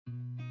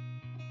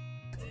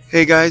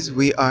Hey guys,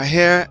 we are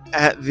here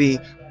at the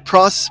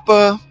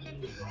Prosper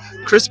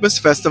Christmas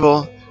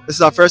Festival. This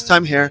is our first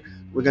time here.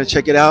 We're going to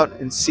check it out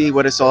and see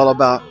what it's all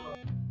about.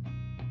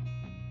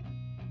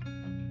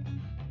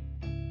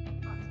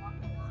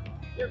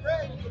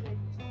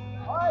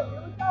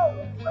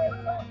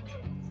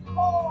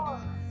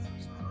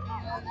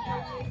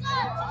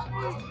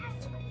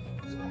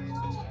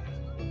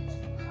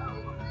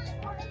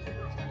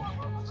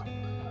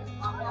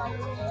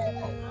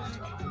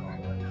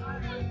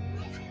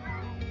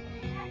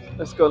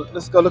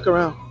 Let's go look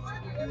around.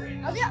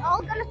 Are they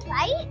all gonna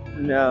fight?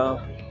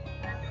 No.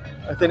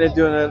 I think they're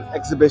doing an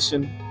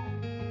exhibition.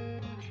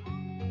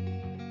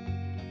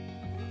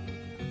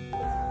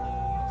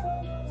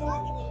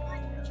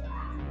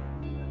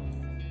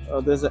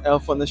 Oh, there's an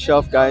elf on the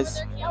shelf,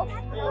 guys.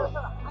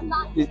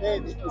 You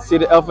see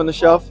the elf on the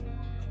shelf?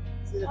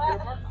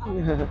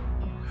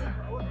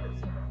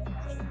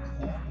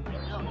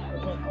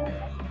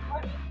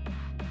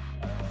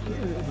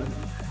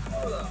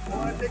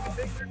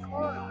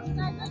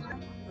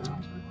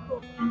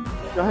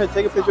 Go ahead,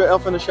 take a picture of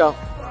Elf on the Shelf.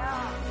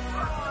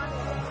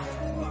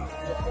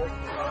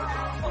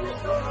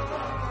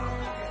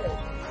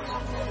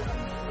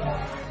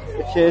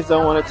 The kids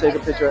don't want to take a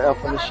picture of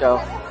Elf on the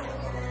Shelf.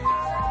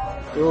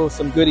 Oh,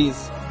 some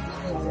goodies.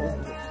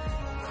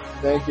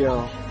 Thank you.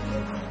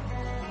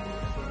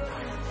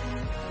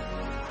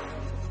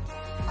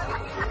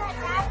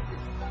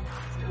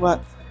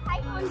 What?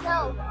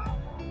 Taekwondo.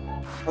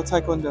 What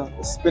taekwondo?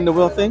 The spin the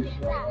wheel thing?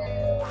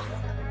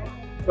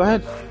 Go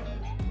ahead.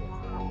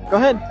 Go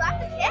ahead. Do I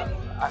have to kick?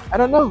 I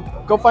don't know.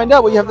 Go find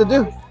out what you have to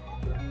do.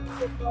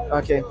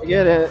 Okay,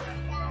 forget it.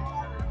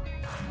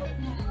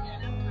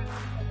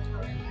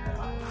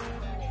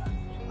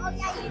 Oh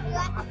yeah, you do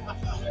have to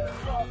kick.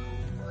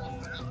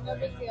 No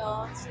big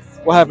deal. It's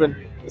just What happened?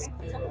 It's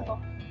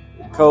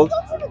cold. Go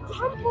to the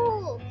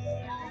temple.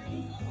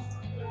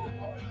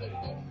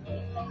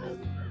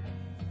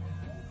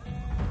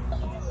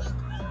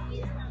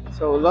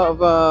 So a lot of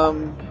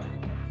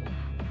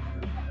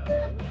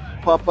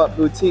pop-up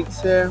boutiques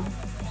here.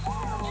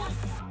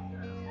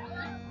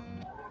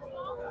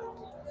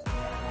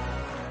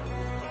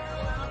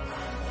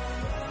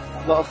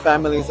 A lot of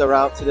families are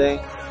out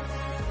today.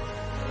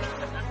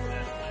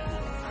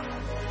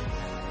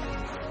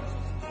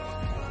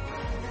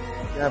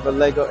 You have a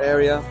Lego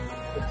area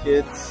for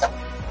kids.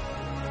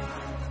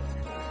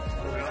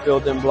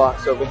 Building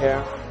blocks over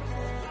here.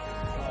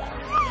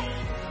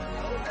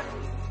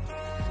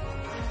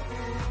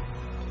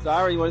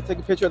 Zara, you want to take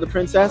a picture of the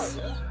princess?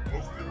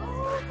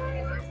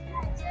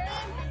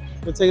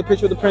 You want to take a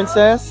picture of the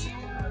princess?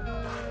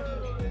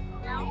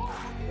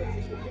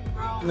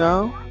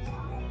 No?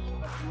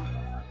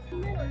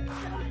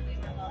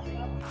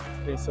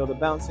 Okay, so the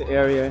bouncy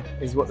area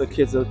is what the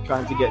kids are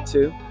trying to get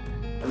to.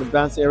 And the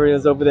bouncy area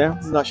is over there.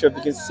 I'm not sure if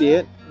you can see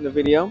it in the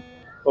video,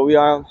 but we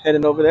are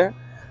heading over there.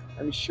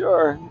 I'm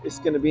sure it's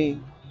going to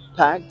be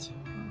packed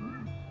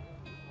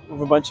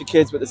with a bunch of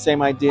kids with the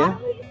same idea.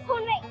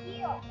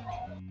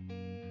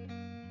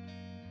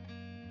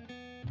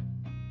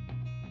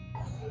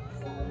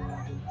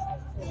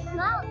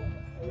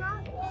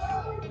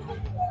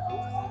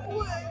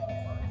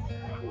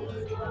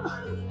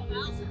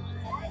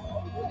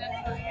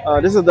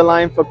 This is the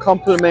line for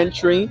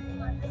complimentary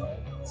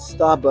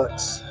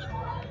Starbucks.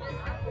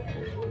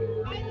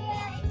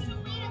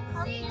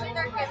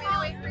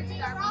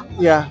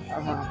 Yeah.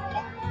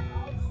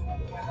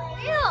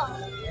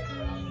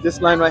 This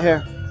line right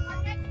here.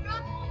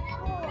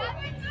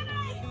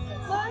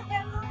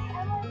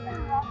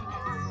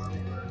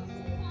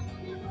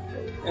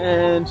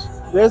 And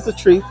there's the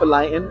tree for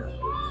lighting.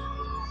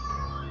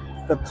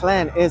 The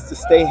plan is to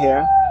stay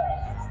here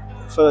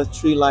for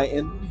tree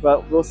lighting,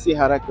 but we'll see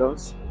how that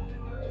goes.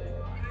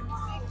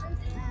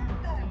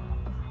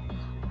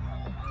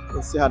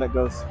 We'll see how that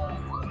goes.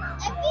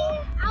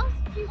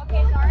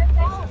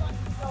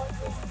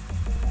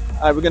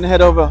 All right, we're gonna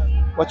head over.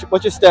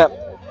 What's your step?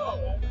 All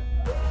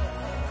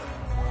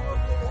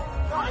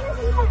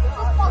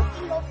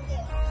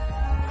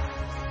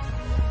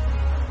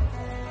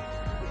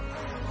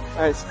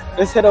right,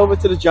 let's head over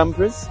to the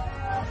jumpers.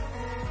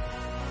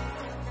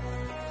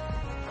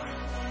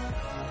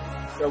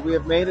 So we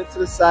have made it to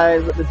the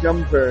side with the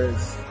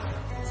jumpers.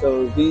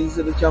 So these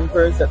are the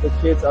jumpers that the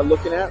kids are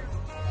looking at.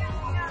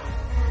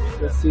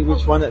 Let's see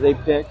which one that they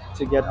pick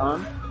to get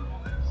on.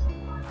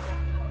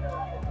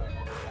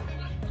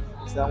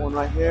 It's that one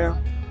right here.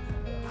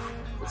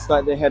 Looks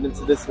like they're heading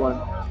to this one,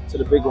 to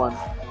the big one.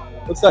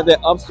 Looks like they're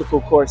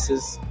obstacle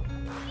courses.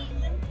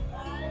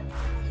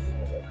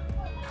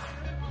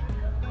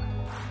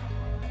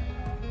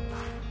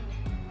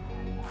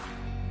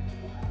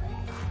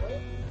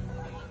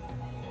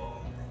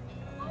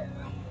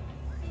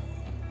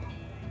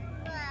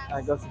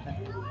 Alright, go sit down.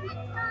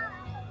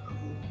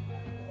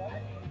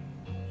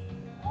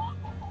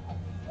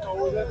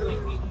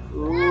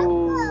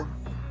 Ooh.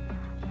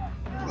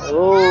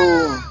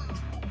 Ooh.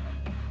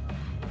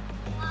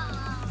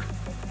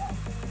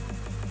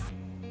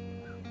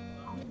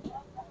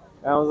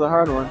 That was a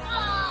hard one.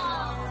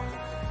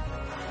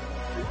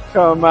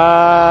 Come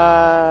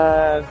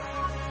on.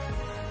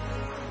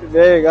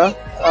 There you go.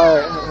 All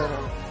right.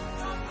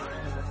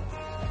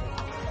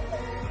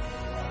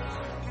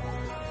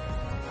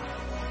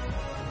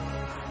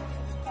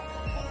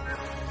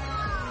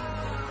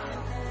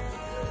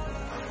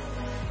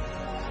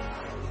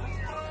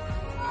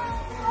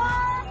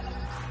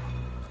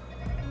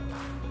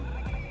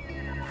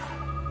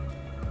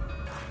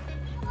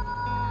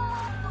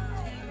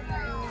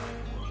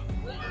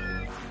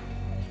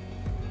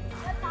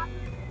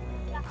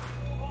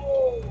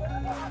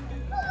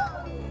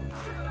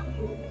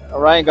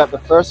 Ryan got the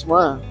first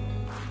one.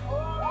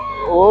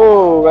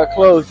 Oh, got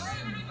close.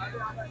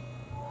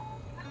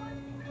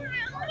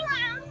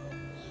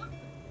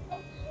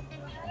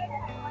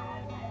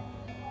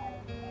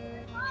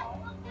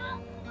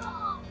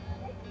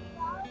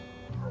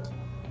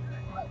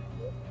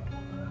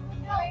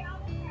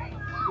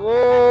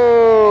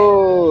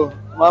 Whoa!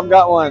 Mom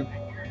got one.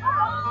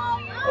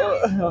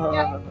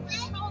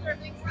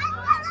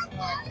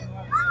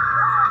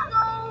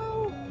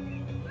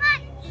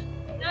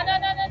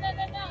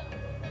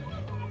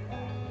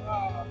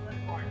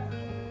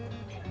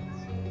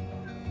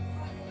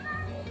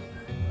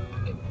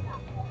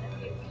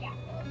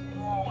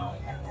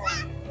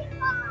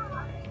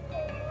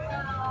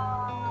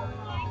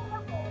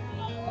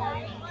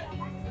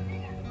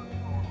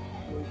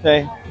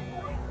 Okay.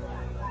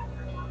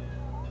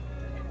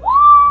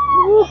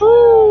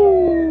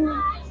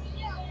 Woohoo!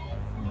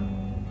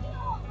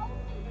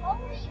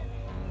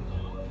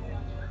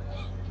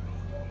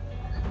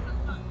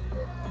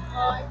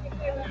 I think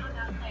we went on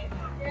that side.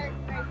 Right there.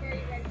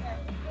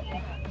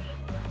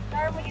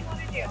 Laura, what do you want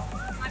to do?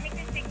 Mommy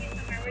can take you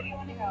somewhere. Where do you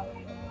want to go?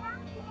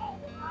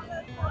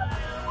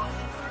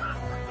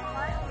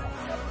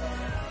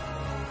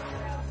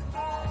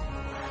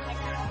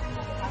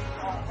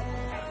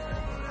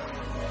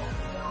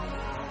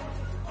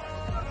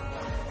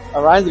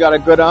 Ryan's got a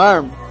good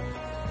arm.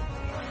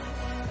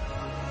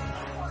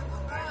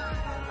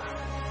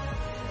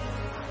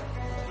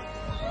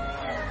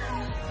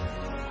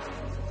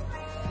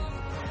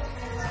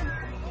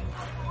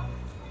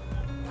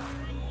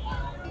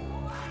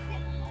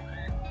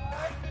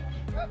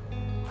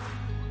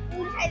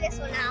 We'll try this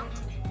one out.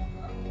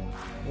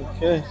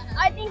 Okay.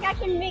 I think I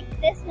can make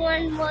this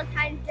one more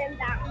times than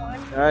that one.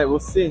 All right, we'll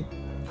see.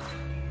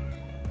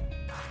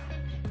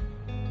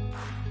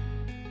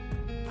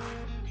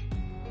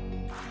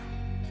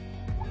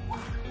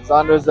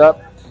 Saunders up.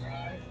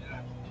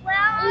 Well,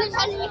 I'm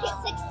trying to make it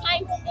 6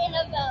 times in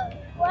a row.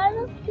 What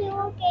if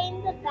people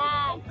gain the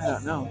bag? I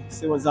don't know.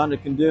 See what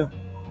Zander can do.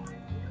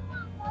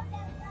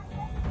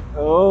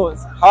 Oh,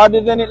 it's harder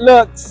than it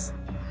looks.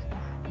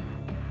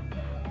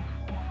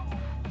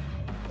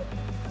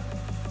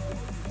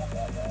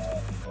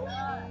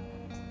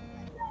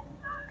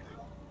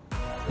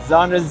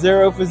 Zander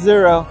 0 for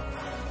 0.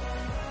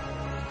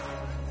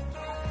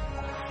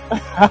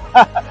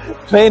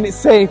 Playing it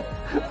safe.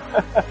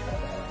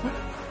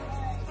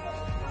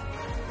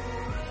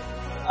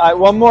 All right,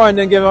 one more and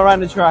then give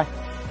Ryan a try.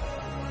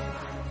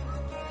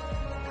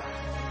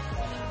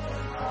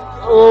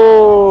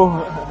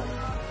 Oh.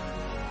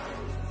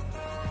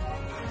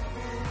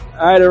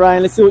 All right,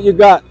 Ryan, let's see what you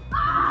got.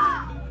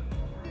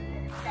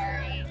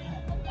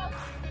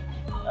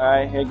 All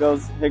right, here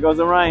goes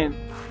Orion.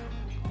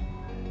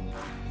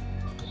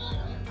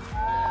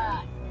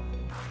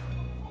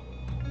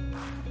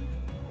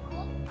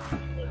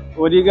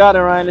 What do you got,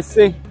 Orion? Let's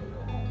see.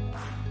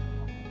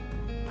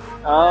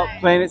 Oh,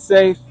 playing it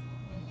safe.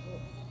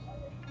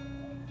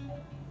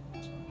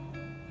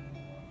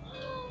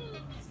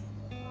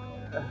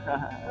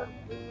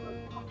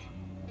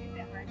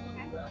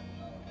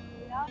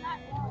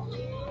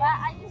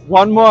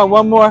 One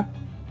more.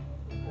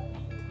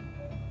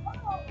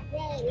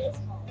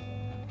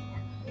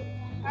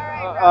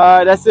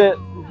 Alright, That's it.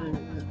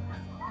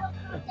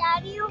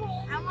 Daddy,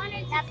 I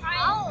wanted that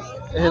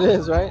house. It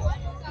is, right?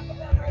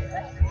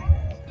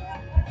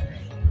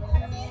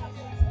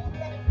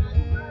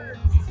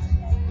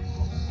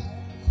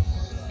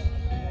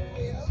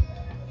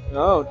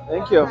 Oh,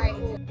 thank you.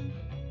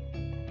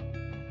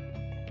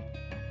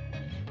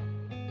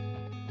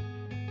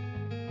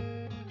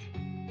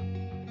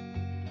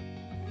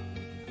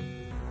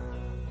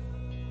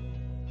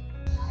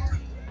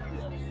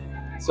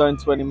 So in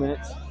 20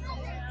 minutes.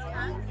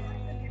 How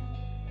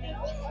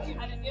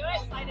to do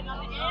it? Slide it on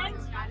the end.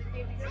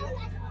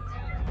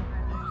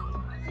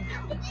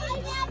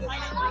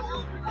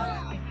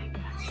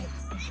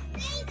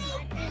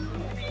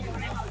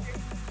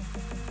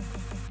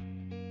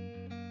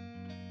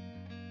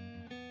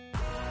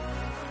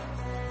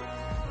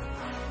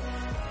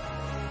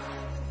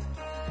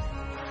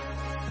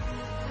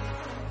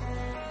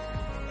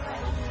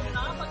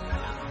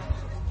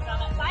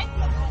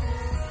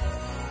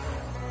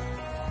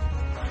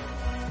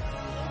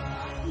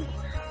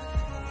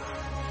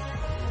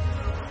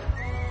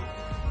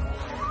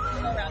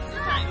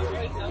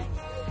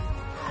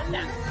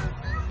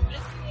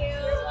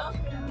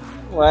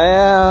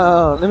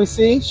 Wow. Let me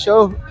see.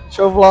 Show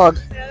vlog.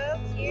 So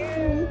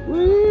cute.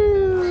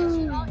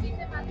 Woo. I'll eat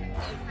them at the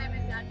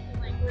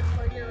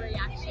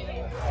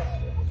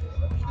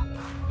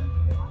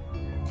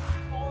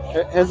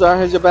Here's Zara.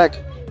 Here's your bag.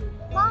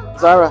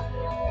 Zara,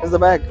 here's the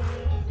bag.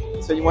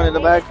 So you wanted the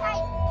bag?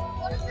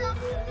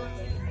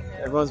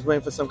 Everyone's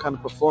waiting for some kind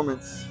of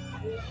performance.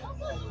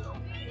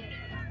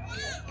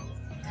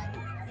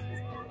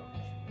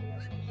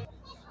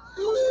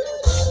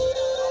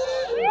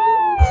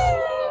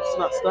 It's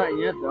not starting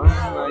yet though.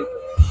 Like,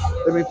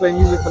 they've been playing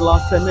music for the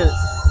last 10 minutes.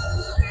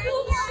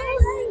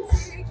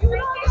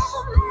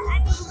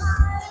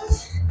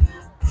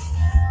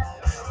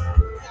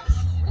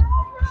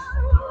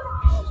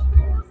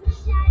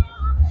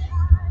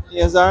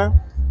 Yeah, Zara?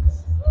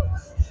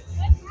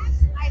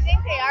 I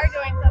think they are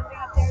doing something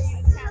up there. You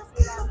just can't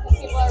see them because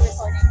people are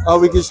recording. Oh,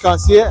 we just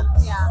can't see it?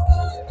 Yeah.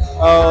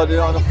 Oh,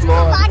 they're on the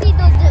floor. Body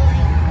they're doing.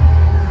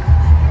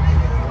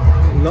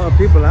 A lot of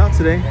people out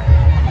today.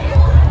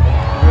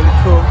 Really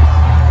cool.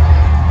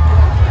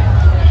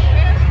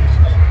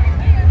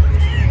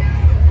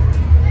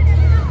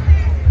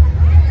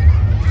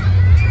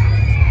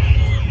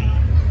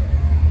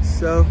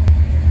 So,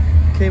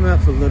 came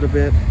out for a little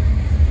bit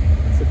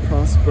to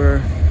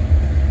Prosper.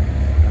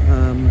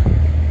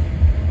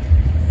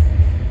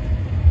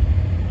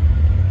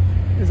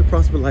 There's a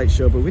Prosper light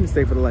show, but we didn't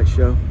stay for the light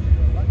show.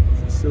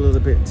 It's still a little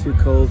bit too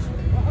cold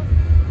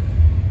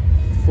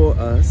for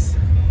us.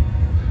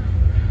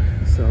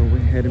 So we're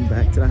heading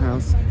back to the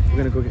house. We're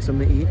gonna go get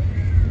something to eat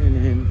and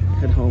then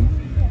head home.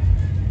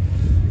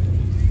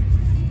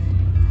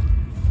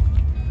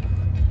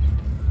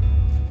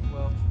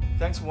 Well,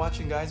 thanks for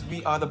watching, guys.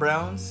 We are the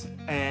Browns,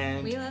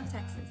 and We love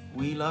Texas.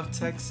 we love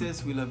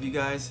Texas. We love you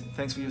guys.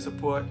 Thanks for your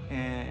support,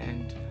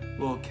 and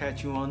we'll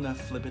catch you on the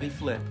flippity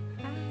flip.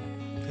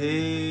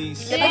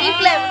 Peace. Flippity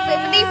flip,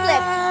 flippity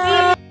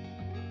flip.